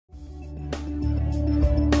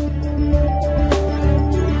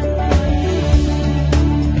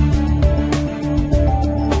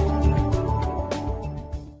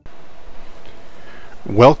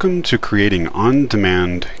Welcome to creating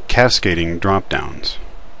on-demand cascading dropdowns.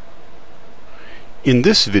 In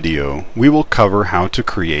this video, we will cover how to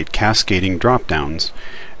create cascading dropdowns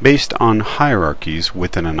based on hierarchies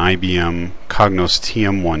within an IBM Cognos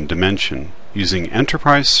TM1 dimension using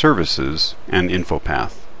Enterprise Services and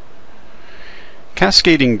InfoPath.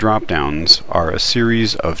 Cascading dropdowns are a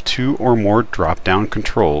series of two or more dropdown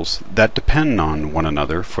controls that depend on one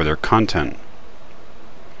another for their content.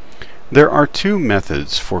 There are two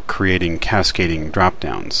methods for creating cascading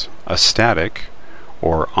dropdowns: a static,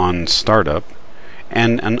 or on startup,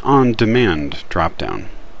 and an on-demand dropdown.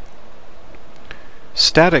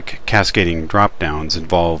 Static cascading dropdowns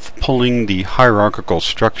involve pulling the hierarchical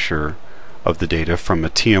structure of the data from a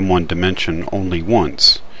TM1 dimension only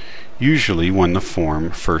once, usually when the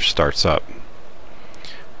form first starts up.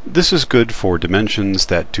 This is good for dimensions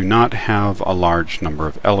that do not have a large number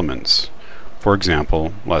of elements. For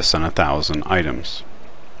example, less than 1,000 items.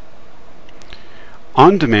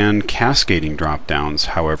 On-demand cascading dropdowns,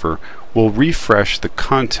 however, will refresh the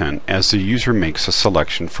content as the user makes a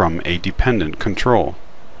selection from a dependent control.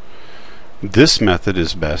 This method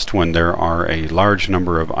is best when there are a large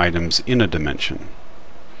number of items in a dimension.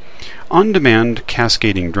 On-demand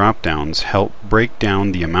cascading dropdowns help break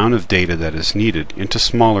down the amount of data that is needed into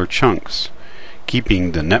smaller chunks,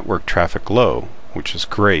 keeping the network traffic low, which is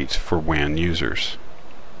great for WAN users.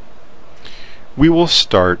 We will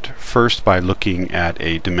start first by looking at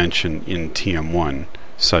a dimension in TM1,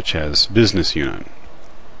 such as business unit.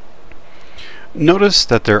 Notice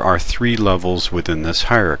that there are three levels within this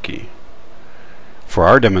hierarchy. For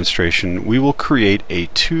our demonstration, we will create a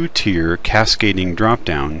two-tier cascading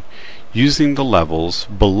dropdown using the levels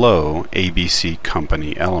below ABC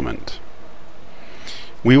company element.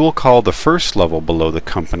 We will call the first level below the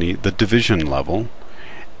company the division level,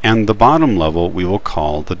 and the bottom level we will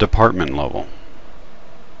call the department level.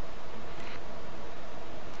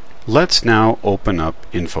 Let's now open up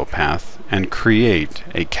InfoPath and create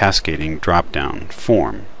a cascading dropdown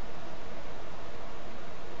form.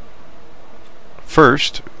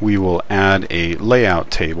 First, we will add a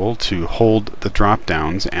layout table to hold the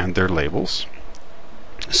dropdowns and their labels.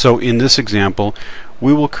 So in this example,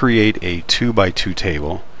 we will create a 2x2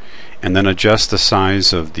 table and then adjust the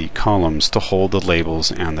size of the columns to hold the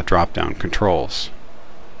labels and the drop-down controls.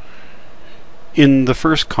 In the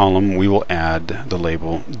first column, we will add the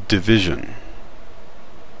label division,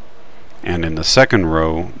 and in the second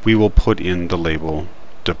row we will put in the label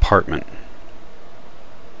department.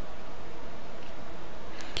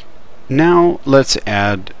 Now let's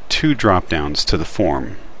add two drop-downs to the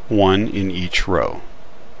form, one in each row.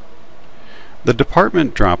 The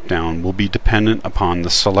department dropdown will be dependent upon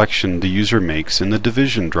the selection the user makes in the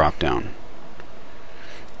division dropdown.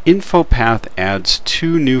 InfoPath adds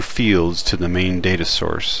two new fields to the main data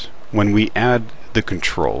source when we add the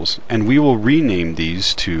controls, and we will rename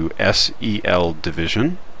these to SEL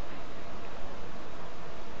division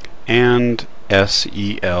and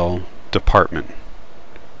SEL department.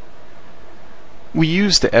 We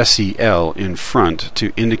use the SEL in front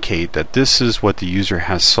to indicate that this is what the user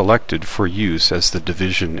has selected for use as the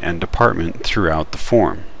division and department throughout the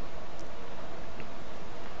form.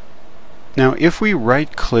 Now, if we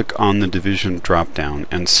right-click on the division dropdown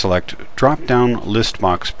and select Drop-down List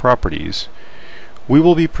Box Properties, we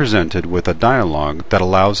will be presented with a dialog that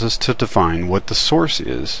allows us to define what the source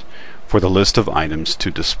is for the list of items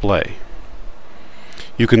to display.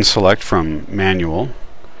 You can select from Manual,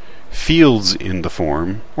 fields in the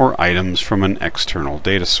form, or items from an external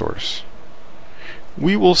data source.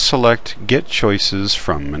 We will select Get Choices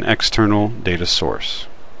from an external data source.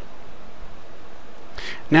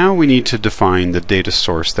 Now we need to define the data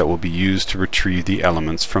source that will be used to retrieve the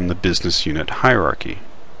elements from the business unit hierarchy.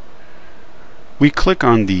 We click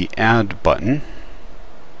on the Add button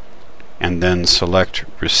and then select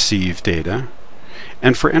Receive Data,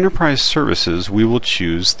 and for Enterprise Services we will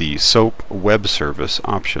choose the SOAP Web Service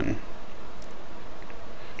option.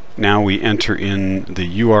 Now we enter in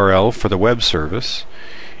the URL for the web service,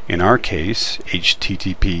 in our case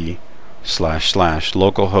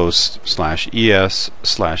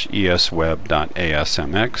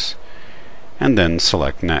http://localhost/es/esweb.asmx, and then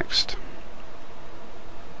select Next.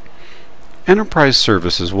 Enterprise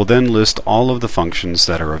Services will then list all of the functions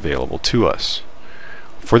that are available to us.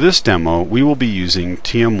 For this demo, we will be using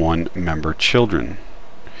TM1 member children.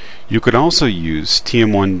 You could also use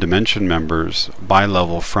TM1 dimension members by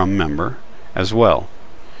level from member as well,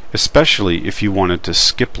 especially if you wanted to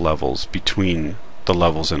skip levels between the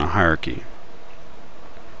levels in a hierarchy.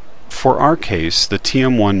 For our case, the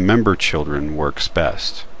TM1 member children works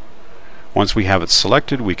best. Once we have it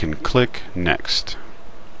selected, we can click Next.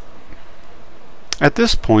 At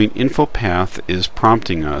this point, InfoPath is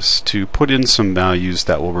prompting us to put in some values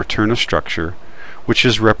that will return a structure which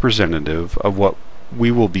is representative of what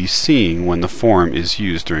we will be seeing when the form is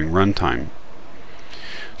used during runtime.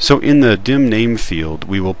 So in the dim name field,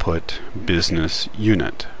 we will put business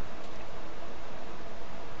unit.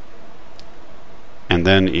 And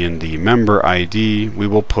then in the member ID, we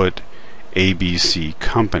will put ABC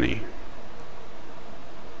company.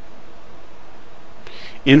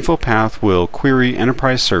 InfoPath will query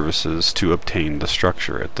Enterprise Services to obtain the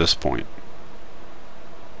structure at this point.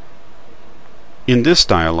 In this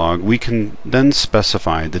dialog, we can then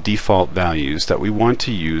specify the default values that we want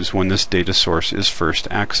to use when this data source is first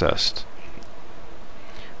accessed.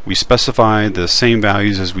 We specify the same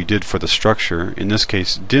values as we did for the structure. In this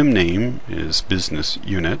case, dim name is business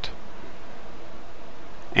unit,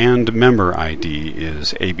 and member ID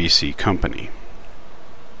is ABC company.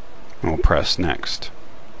 We'll press next.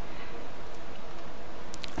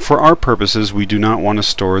 For our purposes, we do not want to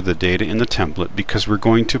store the data in the template because we're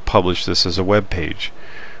going to publish this as a web page,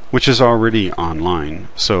 which is already online,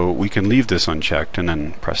 so we can leave this unchecked and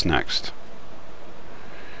then press next.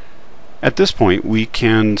 At this point, we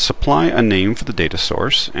can supply a name for the data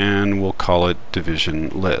source, and we'll call it division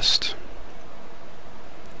list.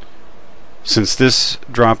 Since this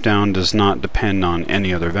dropdown does not depend on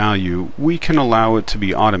any other value, we can allow it to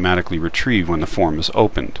be automatically retrieved when the form is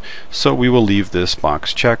opened. So we will leave this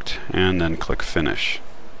box checked and then click Finish.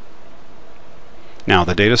 Now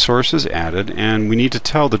the data source is added, and we need to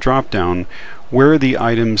tell the dropdown where the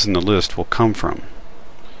items in the list will come from.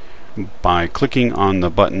 By clicking on the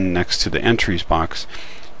button next to the Entries box,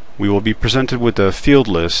 we will be presented with a field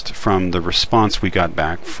list from the response we got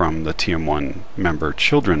back from the TM1 member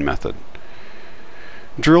children method.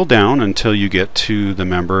 Drill down until you get to the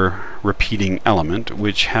member repeating element,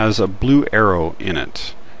 which has a blue arrow in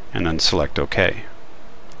it, and then select OK.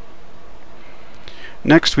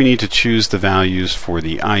 Next, we need to choose the values for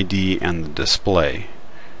the ID and the display.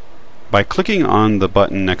 By clicking on the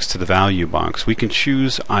button next to the value box, we can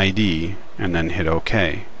choose ID and then hit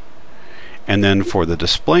OK. And then for the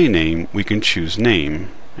display name, we can choose name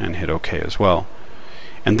and hit OK as well.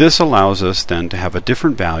 And this allows us then to have a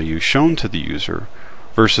different value shown to the user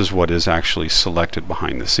versus what is actually selected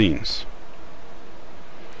behind the scenes.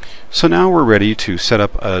 So now we're ready to set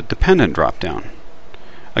up a dependent dropdown.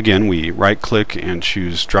 Again, we right-click and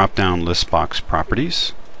choose Dropdown List Box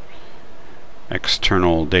Properties,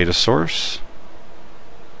 External Data Source,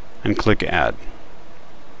 and click Add.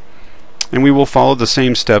 And we will follow the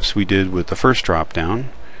same steps we did with the first dropdown.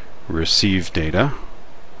 Receive data,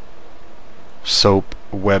 SOAP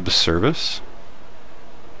web service.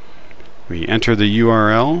 We enter the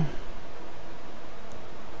URL,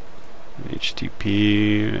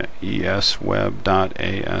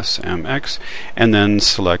 http://esweb.asmx, and then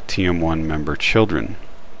select TM1 member children.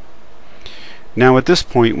 Now at this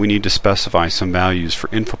point we need to specify some values for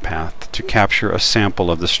InfoPath to capture a sample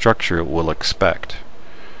of the structure it will expect.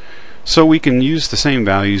 So we can use the same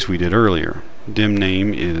values we did earlier. Dim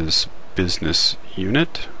name is business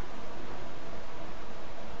unit,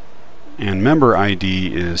 and member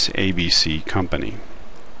ID is ABC company.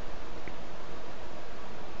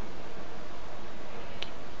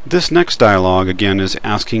 This next dialog again is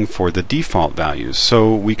asking for the default values,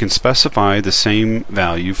 so we can specify the same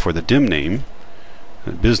value for the dim name,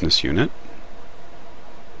 the business unit,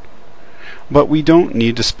 but we don't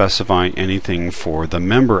need to specify anything for the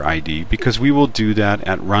member ID because we will do that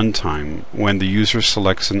at runtime when the user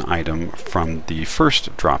selects an item from the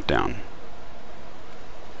first dropdown.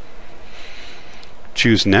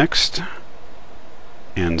 Choose Next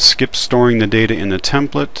and skip storing the data in the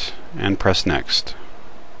template and press Next.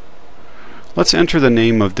 Let's enter the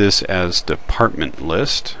name of this as Department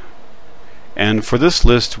List, and for this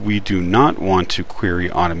list we do not want to query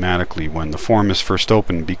automatically when the form is first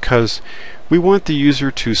opened because we want the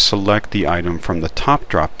user to select the item from the top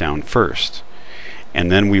dropdown first, and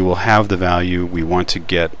then we will have the value we want to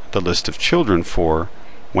get the list of children for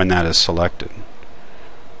when that is selected.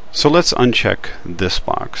 So let's uncheck this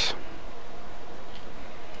box.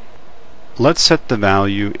 Let's set the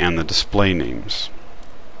value and the display names.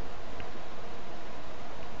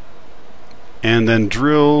 And then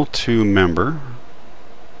drill to member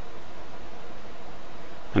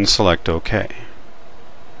and select OK.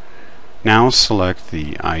 Now select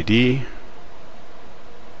the ID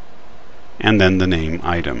and then the name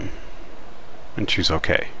item and choose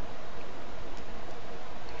OK.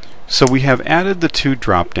 So we have added the two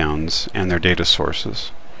dropdowns and their data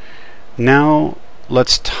sources. Now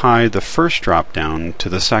let's tie the first dropdown to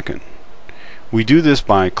the second. We do this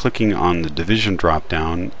by clicking on the division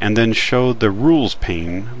drop-down and then show the Rules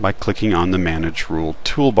pane by clicking on the Manage Rule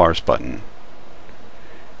Toolbars button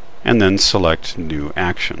and then select New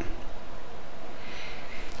Action.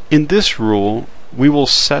 In this rule, we will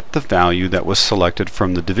set the value that was selected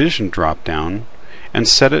from the division drop-down and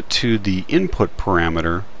set it to the input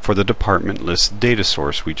parameter for the department list data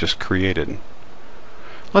source we just created.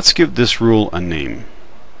 Let's give this rule a name.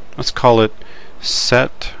 Let's call it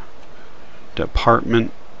Set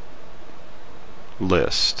Department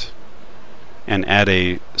List and add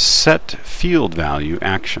a Set Field Value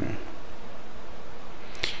action.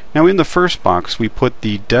 Now in the first box we put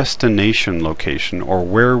the destination location, or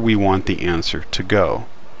where we want the answer to go.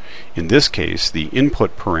 In this case, the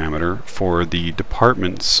input parameter for the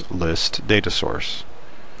department's list data source.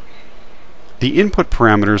 The input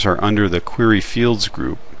parameters are under the Query Fields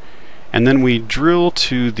group, and then we drill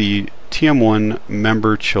to the TM1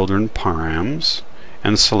 Member Children params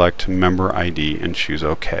and select Member ID and choose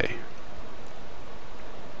OK.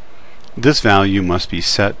 This value must be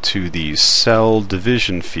set to the cell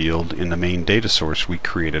division field in the main data source we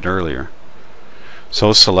created earlier.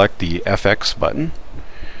 So select the FX button,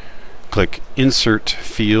 click Insert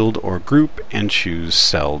Field or Group and choose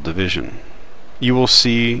Cell Division. You will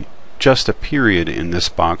see just a period in this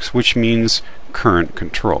box, which means current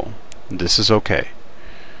control. This is OK.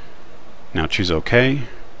 Now choose OK.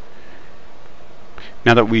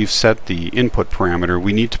 Now that we've set the input parameter,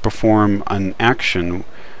 we need to perform an action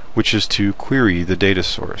which is to query the data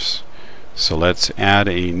source. So let's add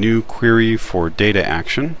a new query for data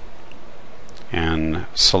action and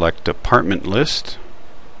select Department List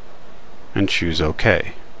and choose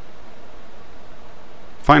OK.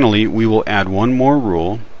 Finally, we will add one more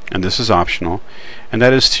rule, and this is optional, and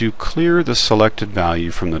that is to clear the selected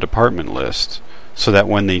value from the department list so that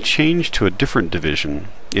when they change to a different division,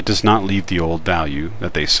 it does not leave the old value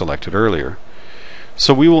that they selected earlier.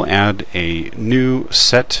 So we will add a new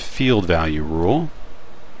Set Field Value rule,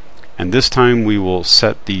 and this time we will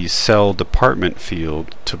set the cell department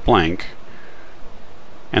field to blank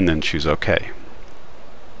and then choose OK.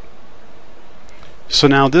 So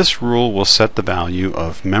now this rule will set the value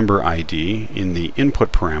of member ID in the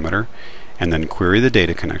input parameter and then query the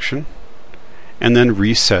data connection and then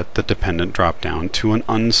reset the dependent dropdown to an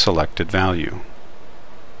unselected value.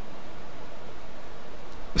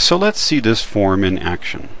 So let's see this form in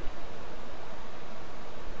action.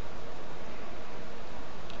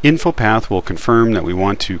 InfoPath will confirm that we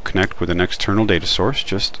want to connect with an external data source.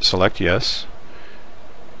 Just select Yes.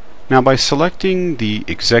 Now by selecting the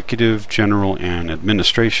Executive, General, and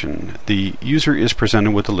Administration, the user is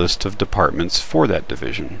presented with a list of departments for that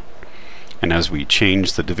division. And as we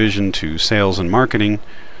change the division to Sales and Marketing,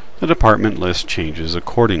 the department list changes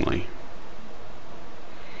accordingly.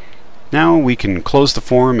 Now we can close the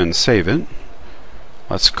form and save it.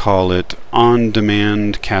 Let's call it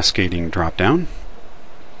On-Demand Cascading Dropdown.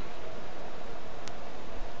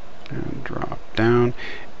 And drop down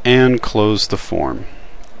and close the form.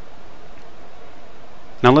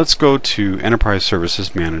 Now let's go to Enterprise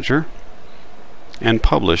Services Manager and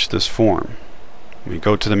publish this form. We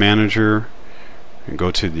go to the Manager and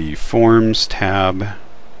go to the Forms tab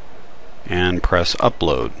and press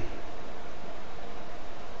Upload.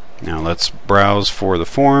 Now let's browse for the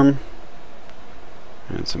form.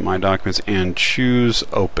 It's in My Documents and choose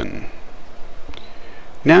Open.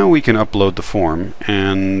 Now we can upload the form,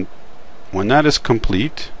 and when that is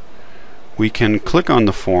complete, we can click on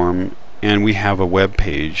the form and we have a web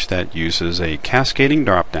page that uses a cascading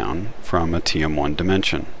dropdown from a TM1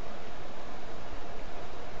 dimension.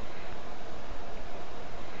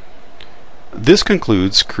 This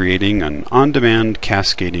concludes creating an on-demand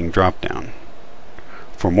cascading dropdown.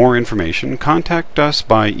 For more information, contact us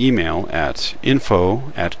by email at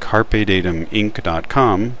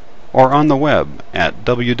info@carpedatuminc.com or on the web at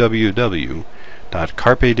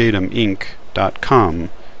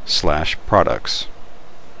www.carpedatuminc.com/products.